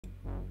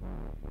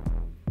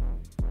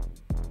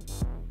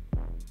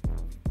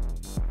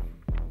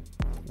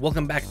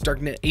Welcome back,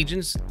 Darknet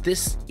agents.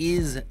 This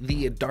is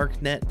the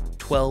Darknet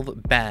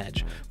 12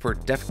 badge for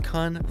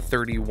DEFCON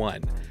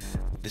 31.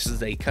 This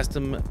is a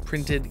custom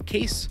printed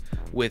case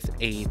with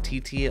a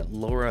TT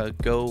LoRa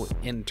Go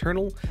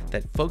internal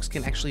that folks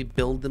can actually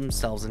build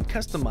themselves and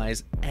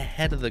customize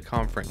ahead of the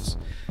conference.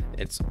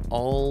 It's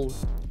all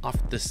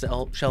off the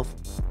shelf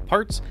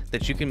parts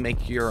that you can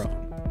make your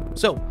own.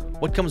 So,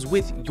 what comes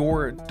with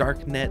your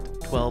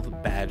Darknet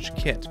 12 badge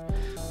kit?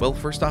 Well,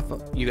 first off,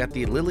 you got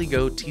the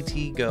LilyGo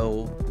TT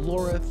Go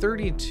LoRa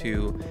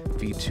 32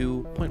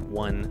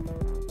 v2.1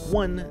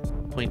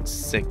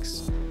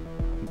 1.6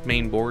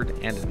 main board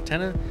and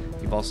antenna.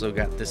 You've also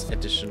got this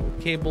additional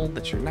cable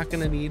that you're not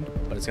going to need,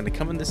 but it's going to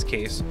come in this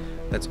case.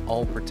 That's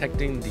all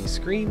protecting the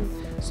screen,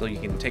 so you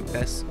can take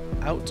this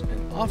out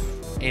and off,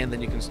 and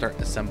then you can start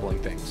assembling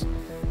things.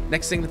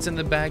 Next thing that's in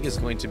the bag is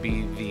going to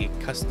be the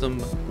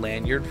custom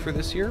lanyard for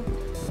this year,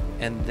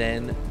 and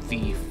then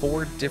the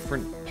 4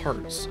 different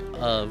parts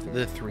of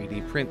the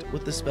 3D print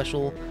with the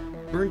special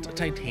burnt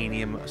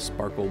titanium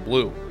sparkle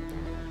blue.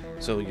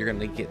 So you're going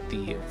to get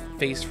the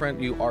face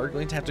front. You are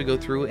going to have to go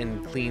through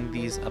and clean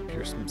these up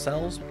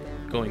yourselves,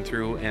 going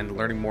through and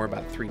learning more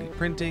about 3D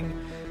printing.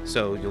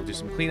 So you'll do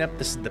some cleanup.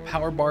 This is the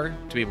power bar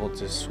to be able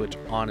to switch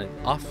on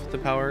and off the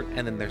power,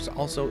 and then there's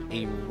also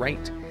a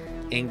right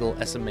angle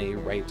SMA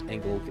right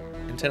angle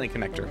antenna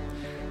connector.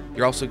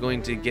 You're also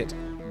going to get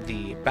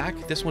the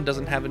back. This one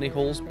doesn't have any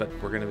holes, but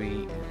we're going to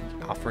be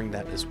offering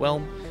that as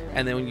well.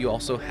 And then you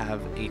also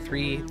have a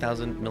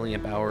 3000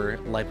 milliamp hour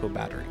LiPo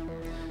battery,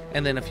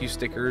 and then a few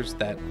stickers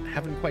that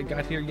haven't quite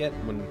got here yet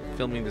when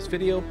filming this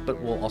video,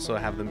 but we'll also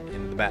have them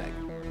in the bag.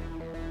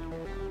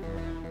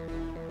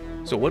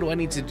 So what do I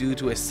need to do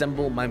to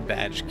assemble my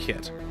badge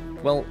kit?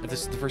 Well, if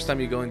this is the first time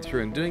you're going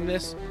through and doing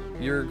this,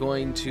 you're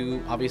going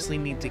to obviously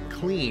need to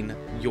clean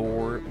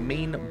your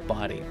main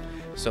body.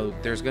 So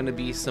there's going to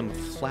be some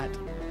flat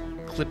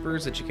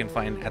clippers that you can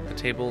find at the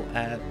table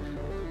at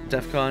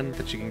DEFCON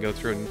that you can go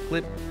through and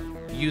clip,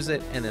 use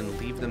it, and then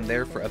leave them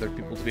there for other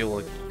people to be able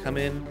to come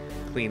in,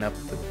 clean up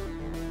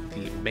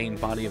the main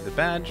body of the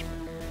badge.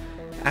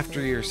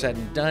 After you're said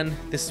and done,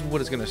 this is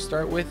what it's going to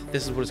start with.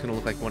 This is what it's going to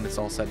look like when it's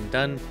all said and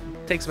done.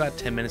 It takes about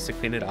 10 minutes to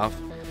clean it off.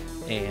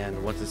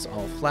 And once it's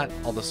all flat,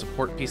 all the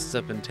support pieces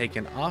have been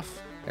taken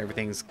off,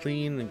 everything's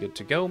clean and good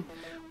to go,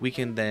 we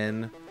can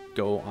then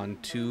go on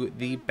to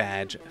the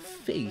badge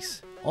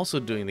face, also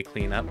doing the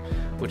cleanup,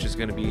 which is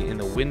going to be in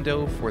the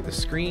window for the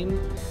screen,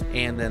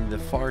 and then the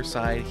far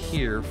side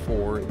here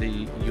for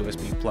the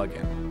USB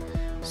plug-in.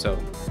 So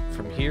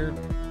from here,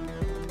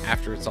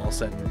 after it's all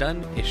said and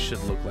done, it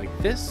should look like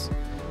this.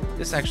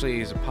 This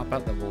actually is a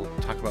pop-out that we'll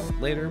talk about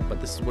later,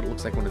 but this is what it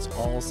looks like when it's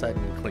all set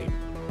and clean.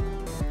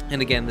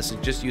 And again, this is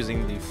just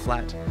using the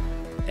flat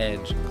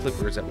edge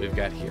clippers that we've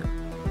got here.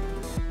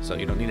 So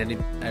you don't need any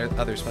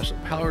other special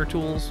power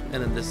tools,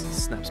 and then this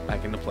snaps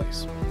back into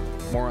place.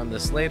 More on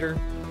this later.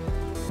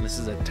 This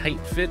is a tight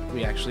fit.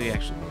 We actually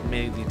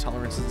made the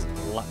tolerances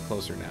a lot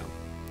closer now.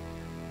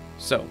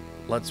 So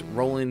let's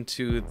roll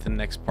into the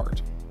next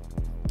part.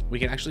 We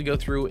can actually go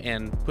through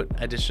and put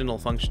additional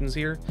functions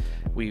here.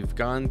 We've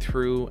gone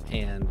through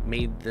and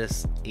made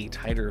this a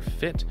tighter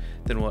fit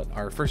than what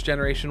our first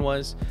generation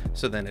was,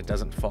 so then it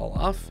doesn't fall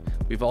off.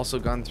 We've also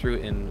gone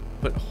through and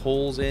put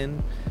holes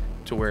in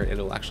to where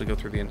it'll actually go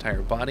through the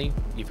entire body.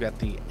 You've got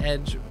the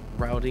edge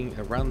routing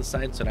around the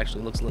side, so it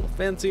actually looks a little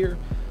fancier.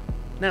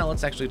 Now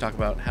let's actually talk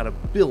about how to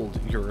build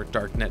your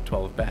Darknet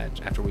 12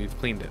 badge after we've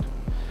cleaned it.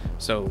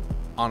 So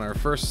on our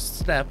first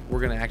step,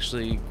 we're going to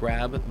actually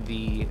grab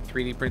the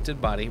 3D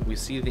printed body. We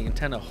see the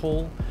antenna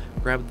hole,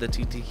 grab the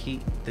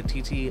TT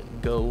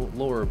Go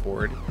LoRa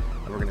board,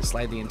 and we're going to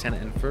slide the antenna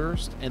in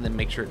first and then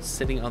make sure it's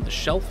sitting on the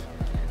shelf.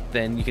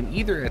 Then you can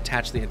either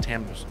attach the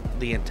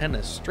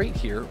antenna straight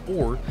here,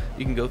 or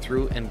you can go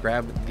through and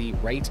grab the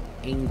right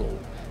angle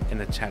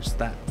and attach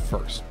that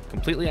first.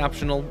 Completely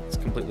optional, it's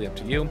completely up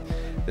to you.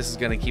 This is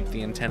going to keep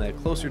the antenna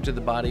closer to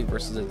the body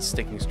versus it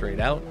sticking straight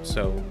out,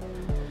 so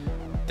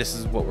this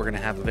is what we're going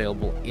to have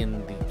available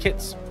in the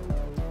kits.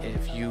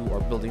 If you are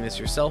building this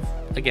yourself,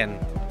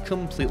 again,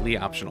 completely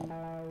optional.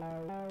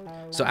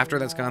 So after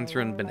that's gone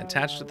through and been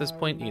attached at this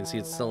point, you can see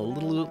it's still a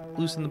little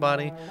loose in the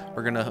body.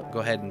 We're going to go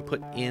ahead and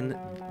put in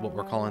what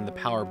we're calling the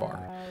power bar,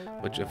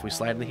 which if we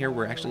slide in here,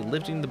 we're actually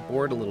lifting the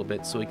board a little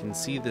bit so we can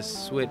see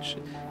this switch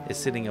is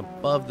sitting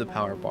above the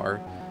power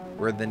bar.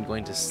 We're then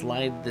going to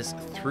slide this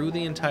through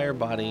the entire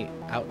body,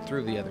 out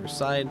through the other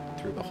side,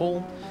 through the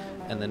hole,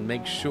 and then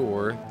make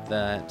sure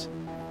that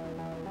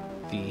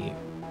the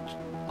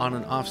on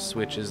and off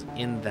switch is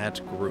in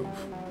that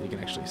groove. You can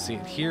actually see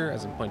it here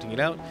as I'm pointing it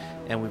out,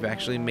 and we've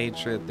actually made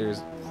sure that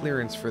there's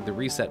clearance for the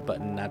reset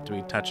button not to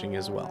be touching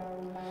as well.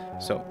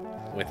 So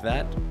with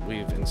that,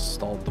 we've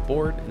installed the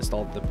board,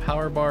 installed the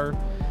power bar.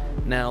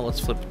 Now let's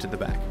flip to the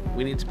back.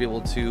 We need to be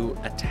able to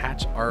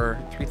attach our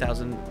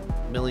 3000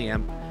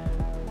 milliamp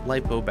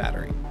LiPo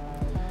battery.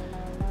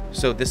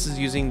 So this is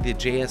using the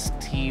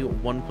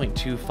JST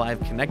 1.25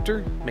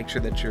 connector. Make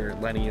sure that you're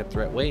lining it up the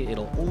right way.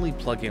 It'll only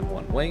plug in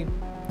one way.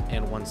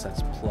 and once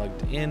that's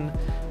plugged in,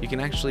 you can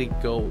actually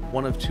go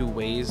one of two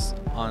ways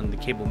on the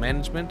cable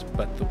management,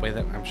 but the way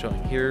that I'm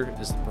showing here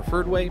is the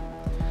preferred way.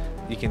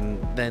 You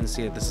can then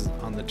see that this is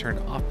on the turn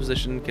off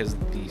position because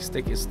the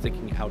stick is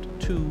sticking out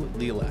to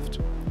the left.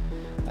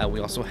 We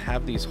also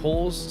have these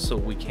holes, so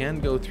we can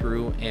go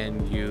through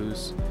and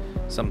use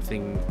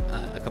something,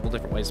 a couple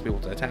different ways to be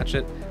able to attach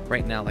it.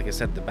 Right now, like I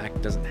said, the back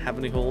doesn't have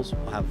any holes.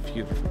 We'll have a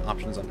few different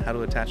options on how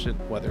to attach it,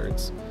 whether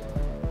it's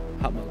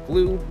hot melt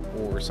glue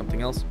or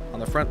something else.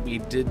 On the front, we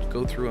did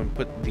go through and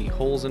put the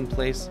holes in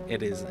place.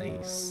 It is a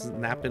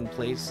snap in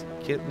place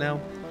kit now.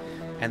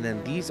 And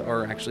then these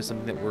are actually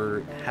something that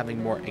we're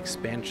having more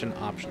expansion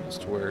options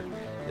to, where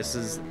this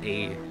is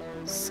a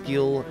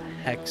skill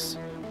hex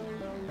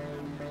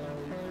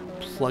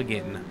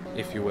plugin,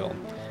 if you will.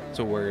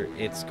 So where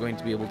it's going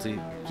to be able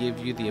to give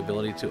you the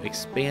ability to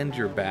expand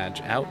your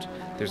badge out.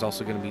 There's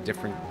also going to be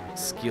different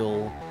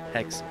skill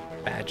hex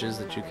badges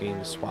that you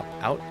can swap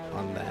out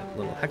on that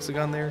little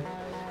hexagon there.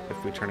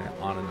 If we turn it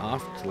on and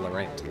off to the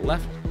right, to the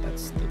left,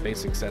 that's the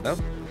basic setup.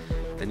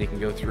 Then you can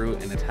go through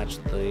and attach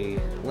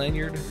the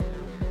lanyard,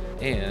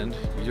 and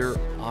you're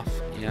off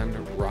and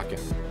rocking.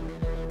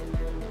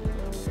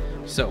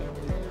 So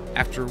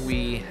after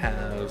we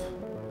have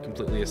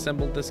completely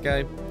assembled this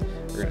guy,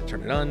 we're going to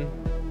turn it on,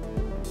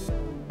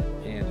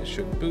 and it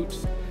should boot.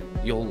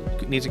 You'll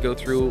need to go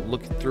through,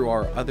 look through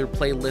our other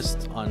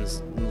playlists on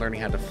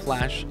learning how to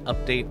flash,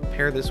 update,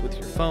 pair this with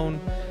your phone,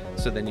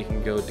 so then you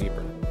can go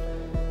deeper.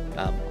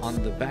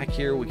 On the back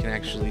here, we can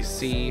actually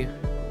see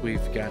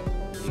we've got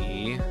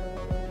the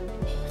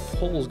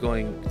holes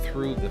going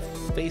through the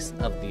face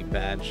of the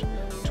badge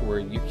to where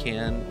you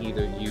can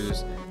either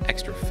use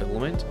extra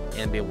filament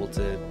and be able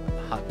to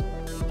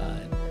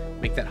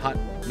make that hot,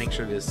 make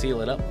sure to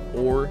seal it up,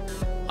 or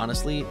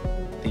honestly,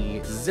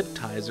 the zip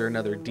ties are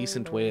another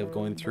decent way of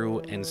going through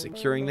and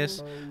securing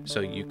this. So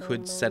you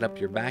could set up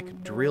your back,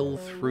 drill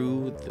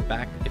through the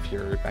back if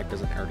your back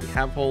doesn't already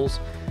have holes,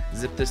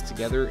 zip this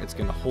together. It's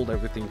going to hold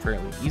everything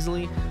fairly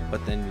easily,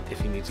 but then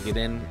if you need to get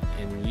in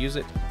and use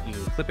it, you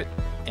can clip it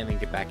and then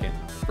get back in,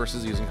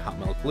 versus using hot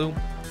melt glue.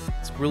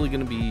 It's really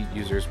going to be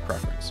user's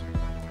preference.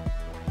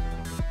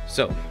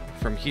 So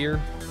from here,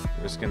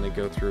 we're just going to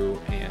go through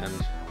and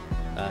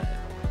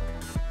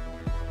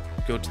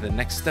go to the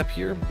next step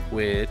here,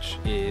 which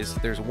is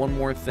there's one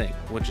more thing,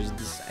 which is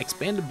this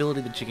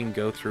expandability that you can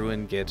go through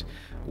and get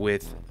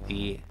with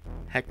the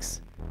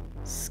hex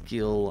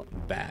skill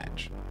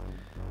badge.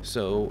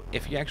 So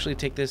if you actually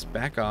take this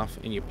back off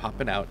and you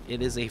pop it out,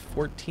 it is a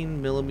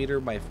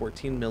 14mm by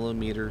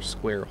 14mm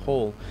square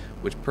hole,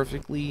 which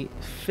perfectly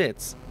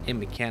fits a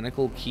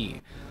mechanical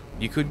key.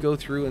 You could go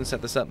through and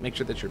set this up, make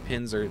sure that your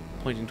pins are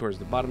pointing towards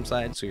the bottom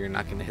side so you're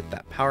not going to hit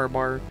that power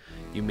bar.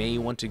 You may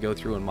want to go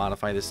through and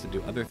modify this to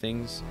do other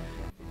things,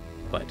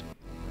 but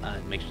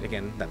make sure,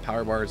 again, that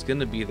power bar is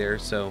going to be there,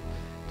 so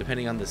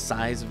depending on the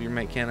size of your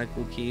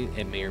mechanical key,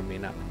 it may or may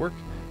not work.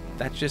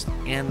 That's just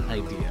an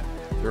idea.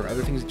 There are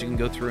other things that you can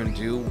go through and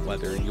do,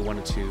 whether you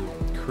wanted to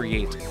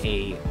create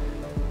a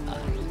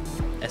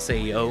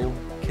SAO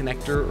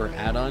connector or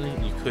add-on.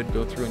 You could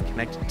go through and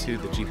connect it to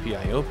the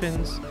GPIO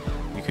pins.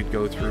 You could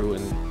go through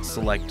and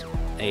select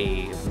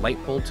a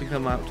light bulb to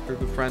come out through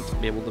the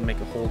front, be able to make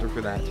a holder for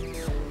that,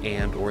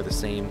 and or the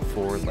same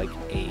for like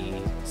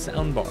a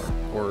sound bar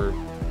or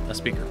a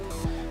speaker.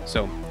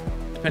 So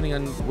depending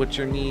on what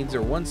your needs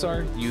or wants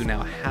are, you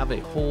now have a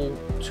hole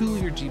to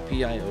your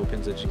GPIO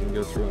pins that you can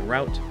go through and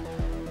route.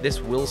 This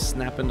will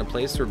snap into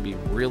place or be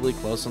really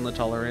close on the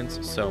tolerance,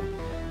 so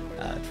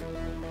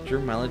your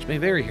mileage may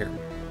vary here.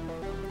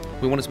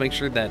 We want to make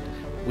sure that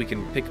we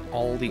can pick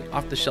all the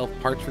off-the-shelf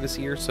parts for this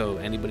year, so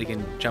anybody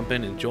can jump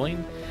in and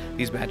join.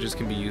 These badges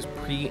can be used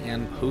pre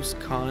and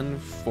post-con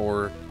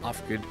for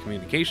off-grid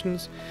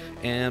communications,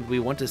 and we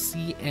want to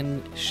see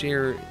and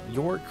share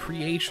your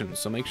creations.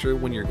 So make sure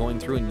when you're going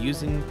through and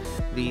using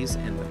these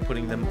and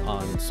putting them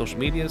on social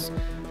medias,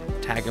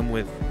 tag them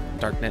with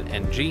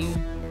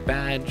Darknet-NG,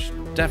 Badge,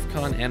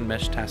 DEFCON, and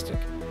Meshtastic.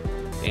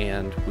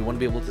 And we want to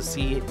be able to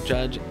see,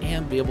 judge,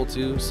 and be able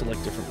to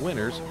select different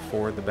winners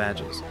for the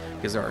badges,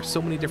 because there are so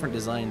many different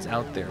designs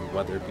out there,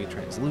 whether it be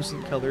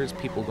translucent colors,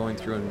 people going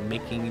through and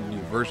making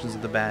new versions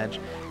of the badge,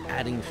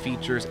 adding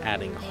features,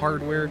 adding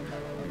hardware.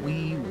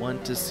 We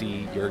want to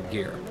see your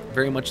gear.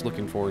 Very much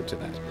looking forward to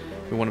that.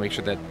 We want to make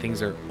sure that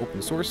things are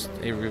open source.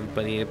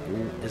 Everybody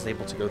is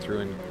able to go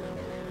through and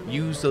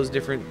use those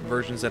different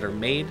versions that are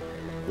made.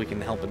 We can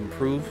help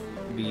improve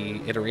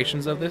the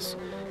iterations of this,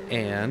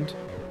 and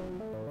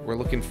we're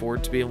looking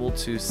forward to be able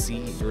to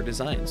see your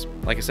designs.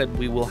 Like I said,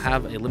 we will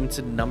have a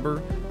limited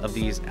number of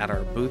these at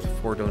our booth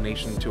for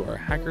donation to our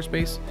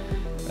hackerspace.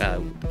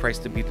 Price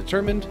to be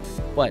determined,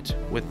 but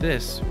with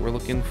this, we're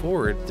looking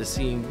forward to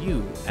seeing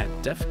you at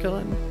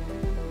DEFCON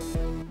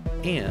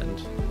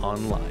and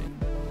online.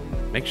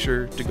 Make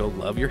sure to go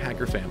love your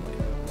hacker family.